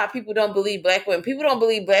like, that's why people don't believe Black women. People don't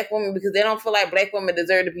believe Black women because they don't feel like Black women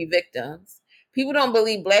deserve to be victims. People don't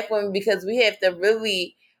believe Black women because we have to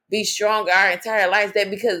really be strong our entire lives. That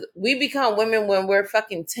because we become women when we're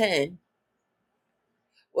fucking 10.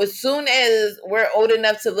 As soon as we're old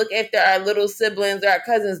enough to look after our little siblings or our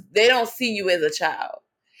cousins, they don't see you as a child.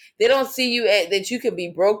 They don't see you that you could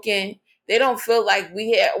be broken. They don't feel like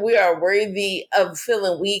we are worthy of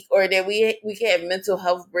feeling weak or that we can have mental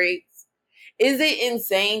health breaks. Is it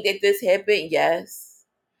insane that this happened? Yes.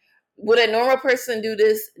 Would a normal person do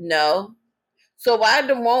this? No. So why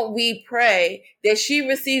won't we pray that she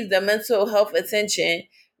receives the mental health attention?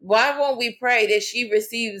 Why won't we pray that she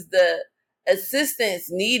receives the assistance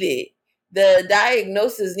needed, the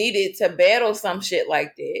diagnosis needed to battle some shit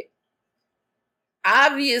like that?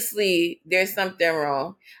 Obviously, there's something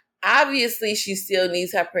wrong. Obviously, she still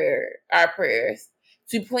needs our prayers.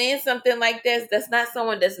 To plan something like this, that's not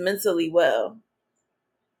someone that's mentally well.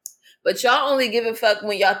 But y'all only give a fuck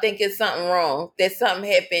when y'all think it's something wrong, that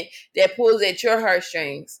something happened that pulls at your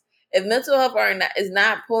heartstrings. If mental health is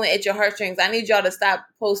not pulling at your heartstrings, I need y'all to stop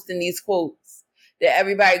posting these quotes that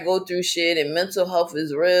everybody go through shit and mental health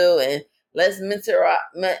is real and let's normalize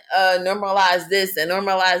this and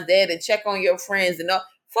normalize that and check on your friends and all.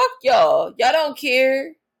 Fuck y'all. Y'all don't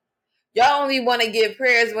care. Y'all only want to give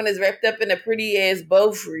prayers when it's wrapped up in a pretty ass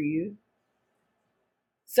bow for you.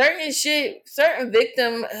 Certain shit, certain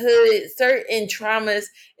victimhood, certain traumas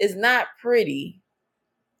is not pretty.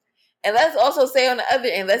 And let's also say on the other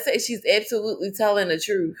end, let's say she's absolutely telling the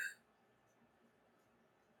truth.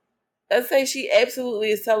 Let's say she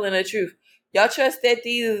absolutely is telling the truth. Y'all trust that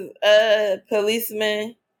these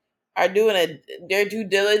policemen are doing their due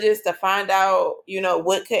diligence to find out,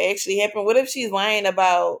 what could actually happen? What if she's lying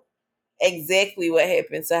about exactly what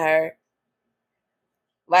happened to her?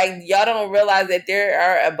 Like, y'all don't realize that there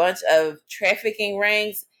are a bunch of trafficking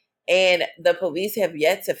rings and the police have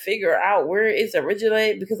yet to figure out where it's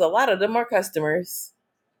originated because a lot of them are customers.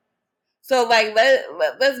 So, like,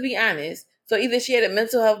 let's be honest. So either she had a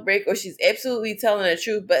mental health break or she's absolutely telling the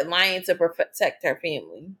truth but lying to protect her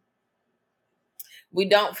family. We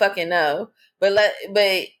don't fucking know. But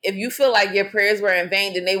if you feel like your prayers were in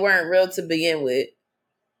vain, then they weren't real to begin with.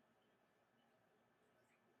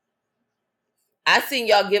 I seen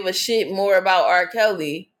y'all give a shit more about R.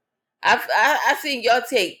 Kelly. I seen y'all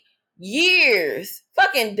take years,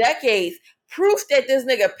 fucking decades, proof that this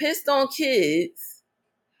nigga pissed on kids,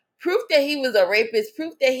 proof that he was a rapist,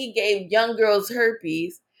 proof that he gave young girls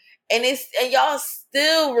herpes, and y'all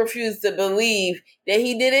still refuse to believe that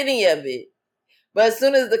he did any of it. But as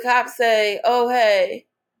soon as the cops say, "Oh hey,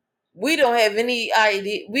 We don't have any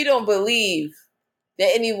idea. We don't believe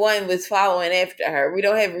that anyone was following after her. We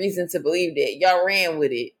don't have reason to believe that. Y'all ran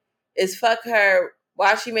with it. It's fuck her.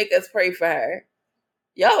 Why she make us pray for her?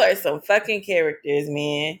 Y'all are some fucking characters,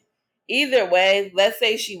 man. Either way, let's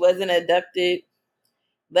say she wasn't abducted.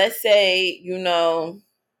 Let's say, y'all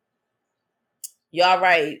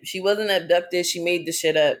right. She wasn't abducted. She made the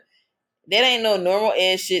shit up. That ain't no normal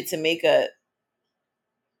ass shit to make up.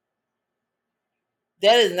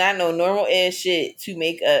 That is not no normal ass shit to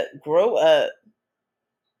make up. Grow up.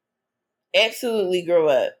 Absolutely grow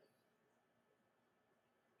up.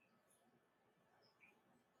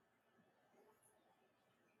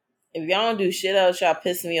 If y'all don't do shit else, y'all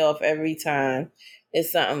piss me off every time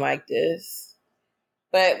it's something like this.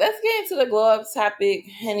 But let's get into the glow up topic,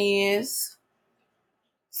 honeys.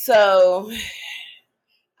 So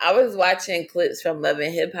I was watching clips from Love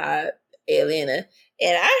and Hip Hop Atlanta,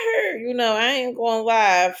 and I heard, I ain't gonna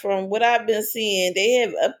lie, from what I've been seeing, they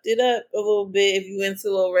have upped it up a little bit. If you into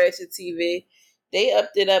Little Ratchet TV, they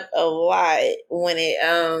upped it up a lot when it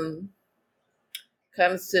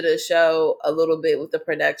comes to the show a little bit with the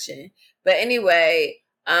production. But anyway,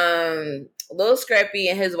 Lil Scrappy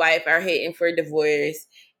and his wife are hitting for divorce,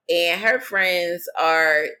 and her friends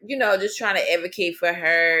are, just trying to advocate for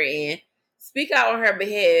her and speak out on her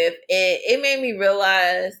behalf. And it made me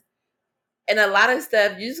realize, and a lot of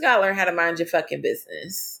stuff, you just gotta learn how to mind your fucking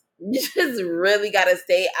business. You just really gotta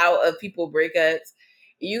stay out of people breakups.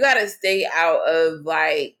 You gotta stay out of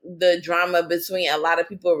like the drama between a lot of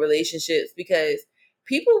people relationships, because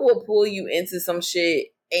people will pull you into some shit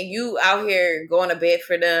and you out here going to bed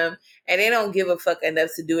for them and they don't give a fuck enough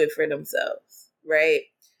to do it for themselves, right?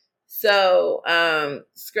 So,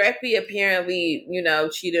 Scrappy apparently,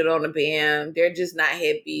 cheated on the band. They're just not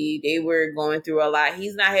happy. They were going through a lot.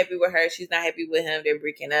 He's not happy with her. She's not happy with him. They're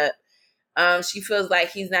breaking up. She feels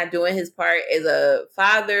like he's not doing his part as a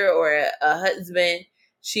father or a husband.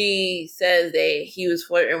 She says that he was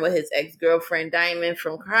flirting with his ex-girlfriend Diamond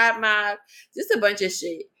from Crab Mob. Just a bunch of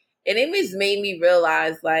shit. And it just made me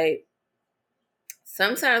realize, like,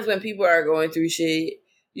 sometimes when people are going through shit,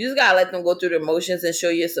 you just gotta let them go through the motions and show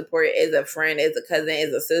your support as a friend, as a cousin,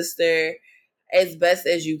 as a sister, as best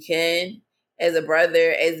as you can, as a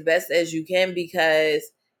brother, as best as you can. Because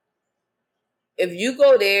if you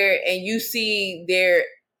go there and you see their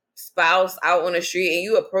spouse out on the street and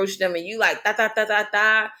you approach them and you like, da, da, da, da,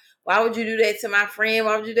 da, why would you do that to my friend?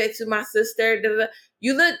 Why would you do that to my sister? Da, da, da.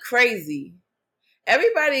 You look crazy.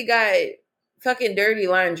 Everybody got fucking dirty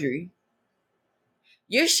laundry.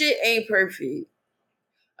 Your shit ain't perfect.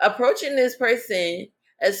 Approaching this person,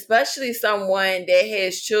 especially someone that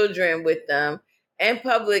has children with them in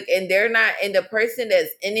public, and they're not, and the person that's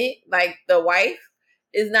in it, like the wife,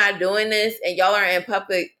 is not doing this, and y'all are in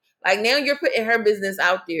public, like now you're putting her business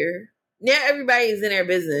out there. Now everybody is in their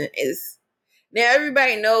business. Now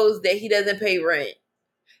everybody knows that he doesn't pay rent.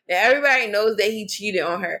 Now everybody knows that he cheated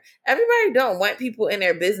on her. Everybody don't want people in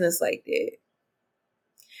their business like that.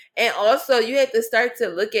 And also, you have to start to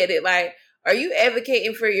look at it like, are you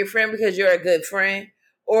advocating for your friend because you're a good friend?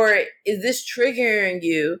 Or is this triggering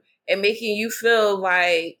you and making you feel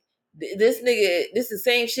like this nigga, this is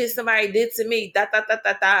the same shit somebody did to me? Da, da, da,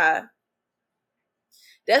 da, da.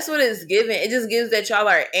 That's what it's giving. It just gives that y'all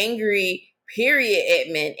are angry, period,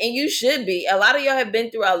 at men. And you should be. A lot of y'all have been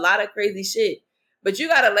through a lot of crazy shit. But you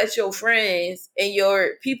got to let your friends and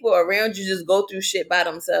your people around you just go through shit by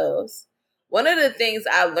themselves. One of the things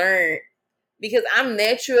I learned, because I'm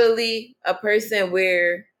naturally a person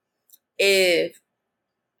where if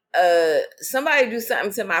somebody do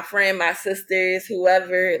something to my friend, my sisters,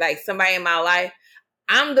 whoever, like somebody in my life,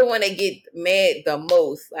 I'm the one that get mad the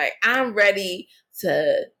most. Like, I'm ready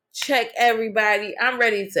to check everybody. I'm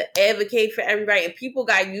ready to advocate for everybody. And people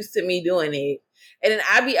got used to me doing it. And then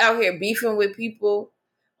I be out here beefing with people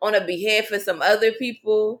on the behalf of some other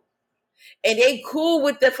people. And they cool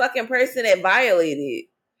with the fucking person that violated.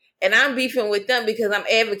 And I'm beefing with them because I'm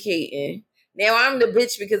advocating. Now I'm the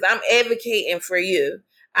bitch because I'm advocating for you.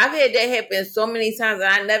 I've had that happen so many times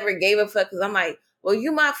and I never gave a fuck because I'm like, well,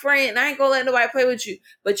 you my friend. I ain't gonna let nobody play with you.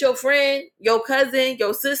 But your friend, your cousin,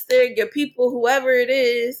 your sister, your people, whoever it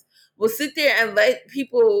is, will sit there and let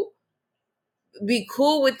people be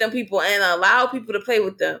cool with them people and allow people to play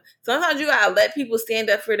with them. Sometimes you gotta let people stand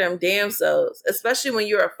up for them damn selves, especially when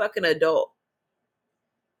you're a fucking adult.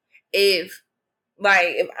 If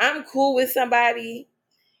I'm cool with somebody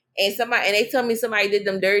and they tell me somebody did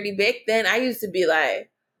them dirty back then, I used to be like,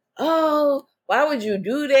 oh, why would you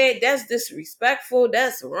do that? That's disrespectful.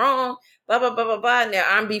 That's wrong. Blah, blah, blah, blah, blah. Now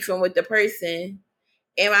I'm beefing with the person.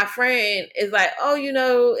 And my friend is like, oh,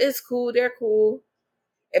 it's cool. They're cool.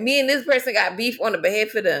 And me and this person got beef on the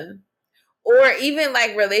behalf of them. Or even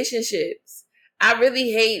like relationships. I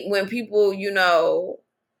really hate when people,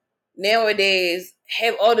 nowadays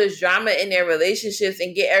have all this drama in their relationships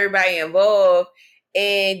and get everybody involved.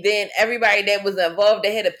 And then everybody that was involved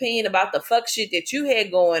that had opinion about the fuck shit that you had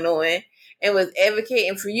going on and was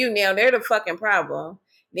advocating for you. Now they're the fucking problem.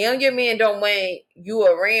 Now your man don't want you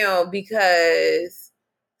around because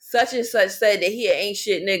such and such said that he an ain't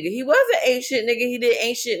shit nigga. He was an ain't shit nigga. He did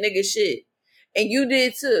ain't shit nigga shit. And you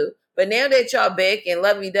did too. But now that y'all back and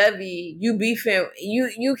lovey dovey, you beefing,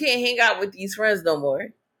 you can't hang out with these friends no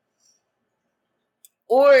more.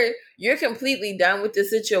 Or you're completely done with the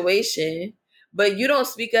situation, but you don't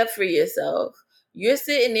speak up for yourself. You're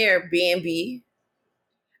sitting there Bambi,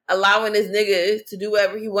 allowing this nigga to do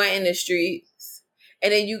whatever he want in the streets.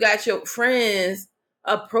 And then you got your friends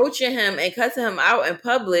approaching him and cussing him out in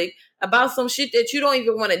public about some shit that you don't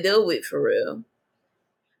even want to deal with for real.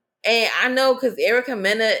 And I know because Erica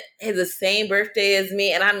Mena has the same birthday as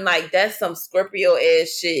me, and I'm like, that's some Scorpio ass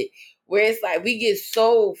shit. Where it's like we get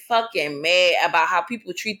so fucking mad about how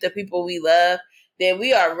people treat the people we love that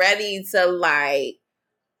we are ready to like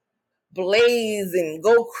blaze and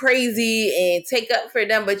go crazy and take up for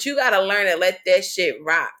them. But you gotta learn to let that shit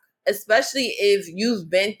rock. Especially if you've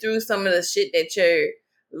been through some of the shit that your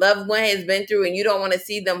loved one has been through and you don't want to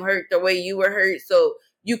see them hurt the way you were hurt. So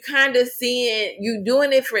you kind of seeing, you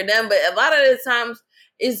doing it for them, but a lot of the times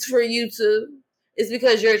it's for you too. It's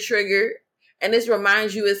because you're triggered and this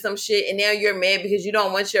reminds you of some shit and now you're mad because you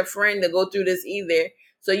don't want your friend to go through this either.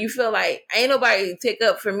 So you feel like ain't nobody take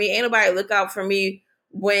up for me, ain't nobody look out for me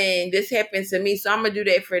when this happens to me, so I'm gonna do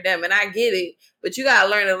that for them. And I get it, but you gotta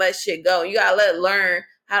learn to let shit go. You gotta learn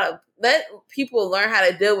how to let people learn how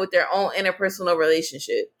to deal with their own interpersonal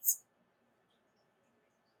relationships.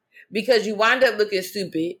 Because you wind up looking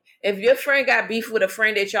stupid. If your friend got beef with a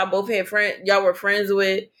friend that y'all both had y'all were friends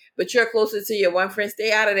with, but you're closer to your one friend,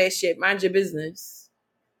 stay out of that shit. Mind your business.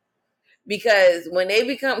 Because when they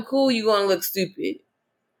become cool, you're gonna look stupid.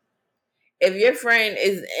 If your friend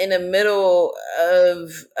is in the middle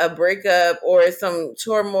of a breakup or some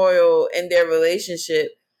turmoil in their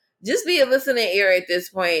relationship, just be a listening ear at this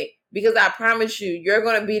point. Because I promise you, you're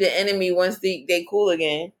going to be the enemy once they cool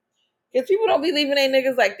again. Because people don't be leaving their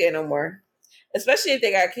niggas like that no more. Especially if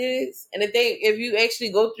they got kids. And if you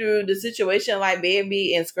actually go through the situation like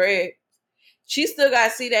Baby and Scrap, she still got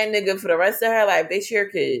to see that nigga for the rest of her life. They share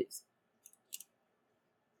kids.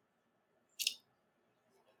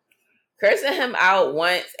 Cursing him out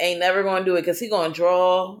once ain't never going to do it because he going to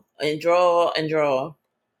draw and draw and draw.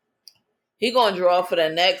 He going to draw for the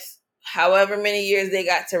next however many years they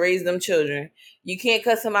got to raise them children. You can't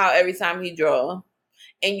cuss him out every time he draw.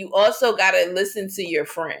 And you also got to listen to your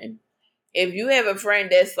friend. If you have a friend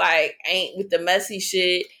that's like, ain't with the messy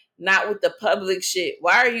shit, not with the public shit,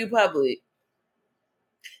 why are you public?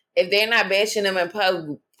 If they're not bashing them in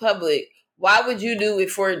public, why would you do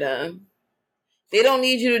it for them? They don't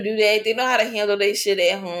need you to do that. They know how to handle their shit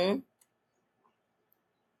at home.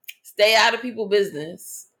 Stay out of people's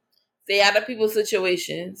business. Stay out of people's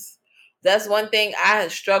situations. That's one thing I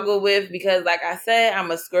struggle with because, like I said,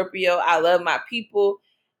 I'm a Scorpio. I love my people.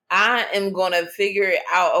 I am going to figure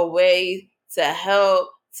out a way to help,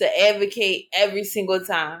 to advocate every single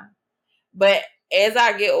time. But as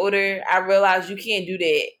I get older, I realize you can't do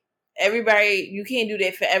that. You can't do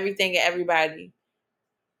that for everything and everybody.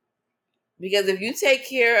 Because if you take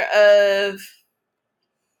care of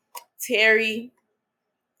Terry,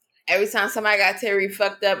 every time somebody got Terry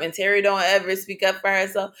fucked up and Terry don't ever speak up for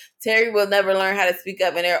herself, Terry will never learn how to speak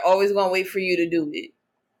up and they're always going to wait for you to do it.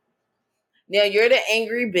 Now you're the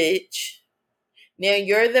angry bitch. Now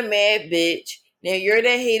you're the mad bitch. Now you're the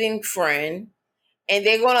hating friend. And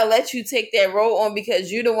they're going to let you take that role on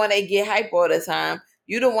because you're the one that get hype all the time.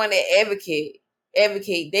 You're the one that advocate.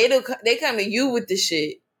 They come to you with the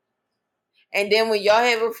shit. And then when y'all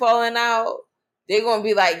have a falling out, they're gonna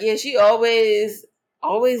be like, yeah, she always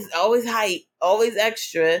hype, always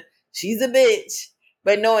extra. She's a bitch.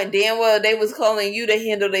 But knowing damn well they was calling you to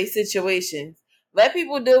handle their situations. Let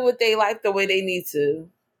people deal with their life the way they need to.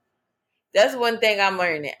 That's one thing I'm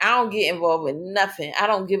learning. I don't get involved with nothing. I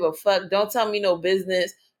don't give a fuck. Don't tell me no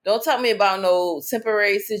business. Don't tell me about no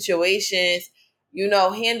temporary situations.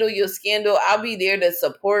 Handle your scandal. I'll be there to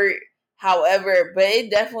support. However,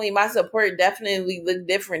 but my support definitely look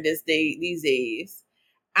different these days.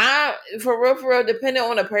 For real, depending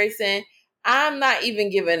on the person, I'm not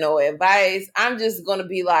even giving no advice. I'm just gonna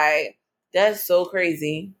be like, that's so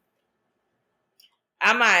crazy.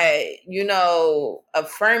 I might,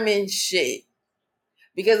 affirming shit.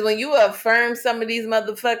 Because when you affirm some of these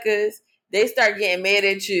motherfuckers, they start getting mad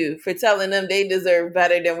at you for telling them they deserve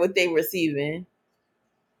better than what they receiving.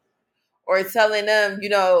 Or telling them,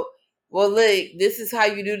 well, look, this is how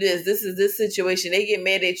you do this. This is this situation. They get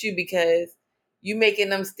mad at you because you making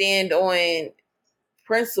them stand on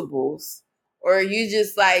principles. Or you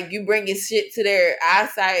just like, you bringing shit to their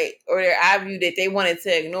eyesight or their eye view that they wanted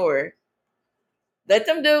to ignore.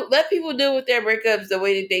 Let people deal with their breakups the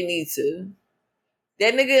way that they need to.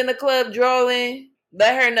 That nigga in the club drawing,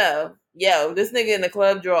 let her know. Yo, this nigga in the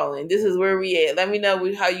club drawing. This is where we at. Let me know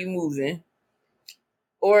how you moving.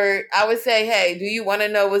 Or I would say, hey, do you want to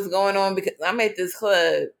know what's going on? Because I'm at this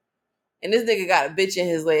club and this nigga got a bitch in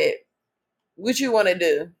his leg. What you want to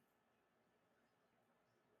do?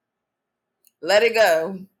 Let it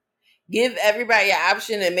go. Give everybody an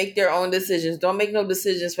option and make their own decisions. Don't make no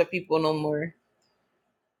decisions for people no more.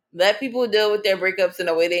 Let people deal with their breakups in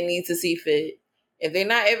the way they need to see fit. If they're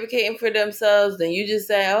not advocating for themselves, then you just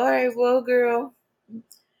say, all right, well, girl,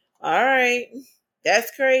 all right,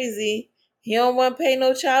 that's crazy. He don't want to pay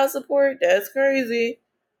no child support? That's crazy.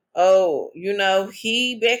 Oh,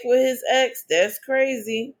 he back with his ex? That's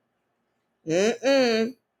crazy.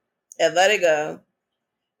 And let it go.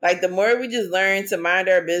 Like, the more we just learn to mind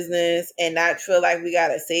our business and not feel like we got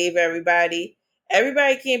to save everybody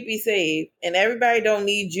can't be saved. And everybody don't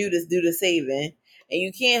need you to do the saving. And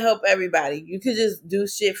you can't help everybody. You could just do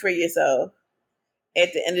shit for yourself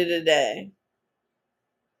at the end of the day.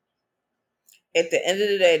 At the end of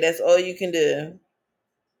the day, that's all you can do.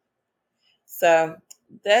 So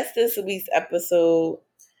that's this week's episode.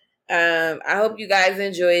 I hope you guys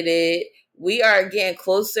enjoyed it. We are getting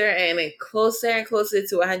closer and closer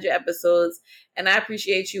to 100 episodes. And I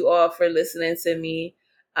appreciate you all for listening to me.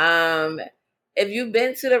 If you've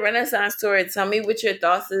been to the Renaissance tour, tell me what your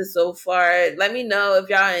thoughts is so far. Let me know if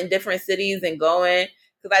y'all in different cities and going,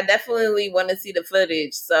 because I definitely want to see the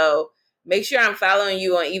footage. So make sure I'm following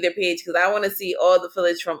you on either page, because I want to see all the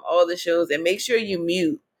footage from all the shows. And make sure you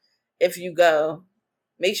mute if you go.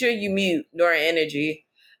 Make sure you mute during energy.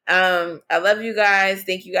 I love you guys.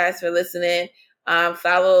 Thank you guys for listening.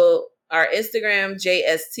 Follow our Instagram,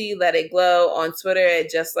 JST Let It Glow, on Twitter at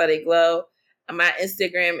Just Let It Glow. My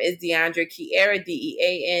Instagram is Deandra Kiara,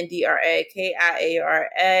 DeAndra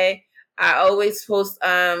Kiara. I always post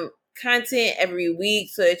content every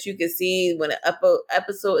week so that you can see when an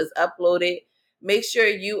episode is uploaded. Make sure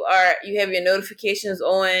you have your notifications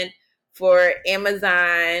on for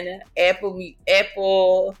Amazon,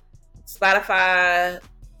 Apple, Spotify,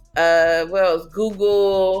 what else?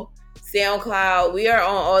 Google, SoundCloud. We are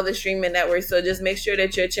on all the streaming networks, so just make sure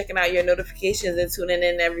that you're checking out your notifications and tuning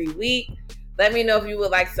in every week. Let me know if you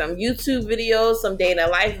would like some YouTube videos, some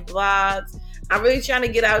day-in-the-life vlogs. I'm really trying to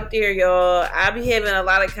get out there, y'all. I'll be having a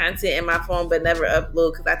lot of content in my phone, but never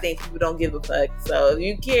upload because I think people don't give a fuck. So if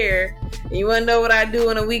you care and you want to know what I do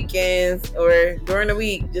on the weekends or during the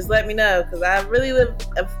week, just let me know, because I really live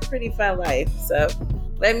a pretty fun life. So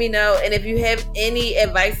let me know. And if you have any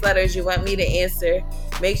advice letters you want me to answer,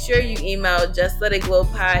 make sure you email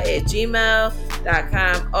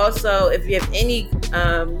justletitglowpod@gmail.com. Also, if you have any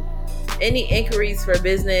inquiries for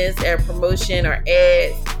business or promotion or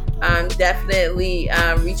ads, definitely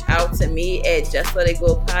reach out to me at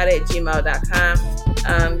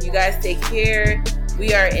justletitglowpod@gmail.com. You guys take care.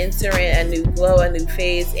 We are entering a new glow, a new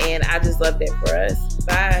phase, and I just love that for us.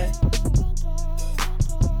 Bye.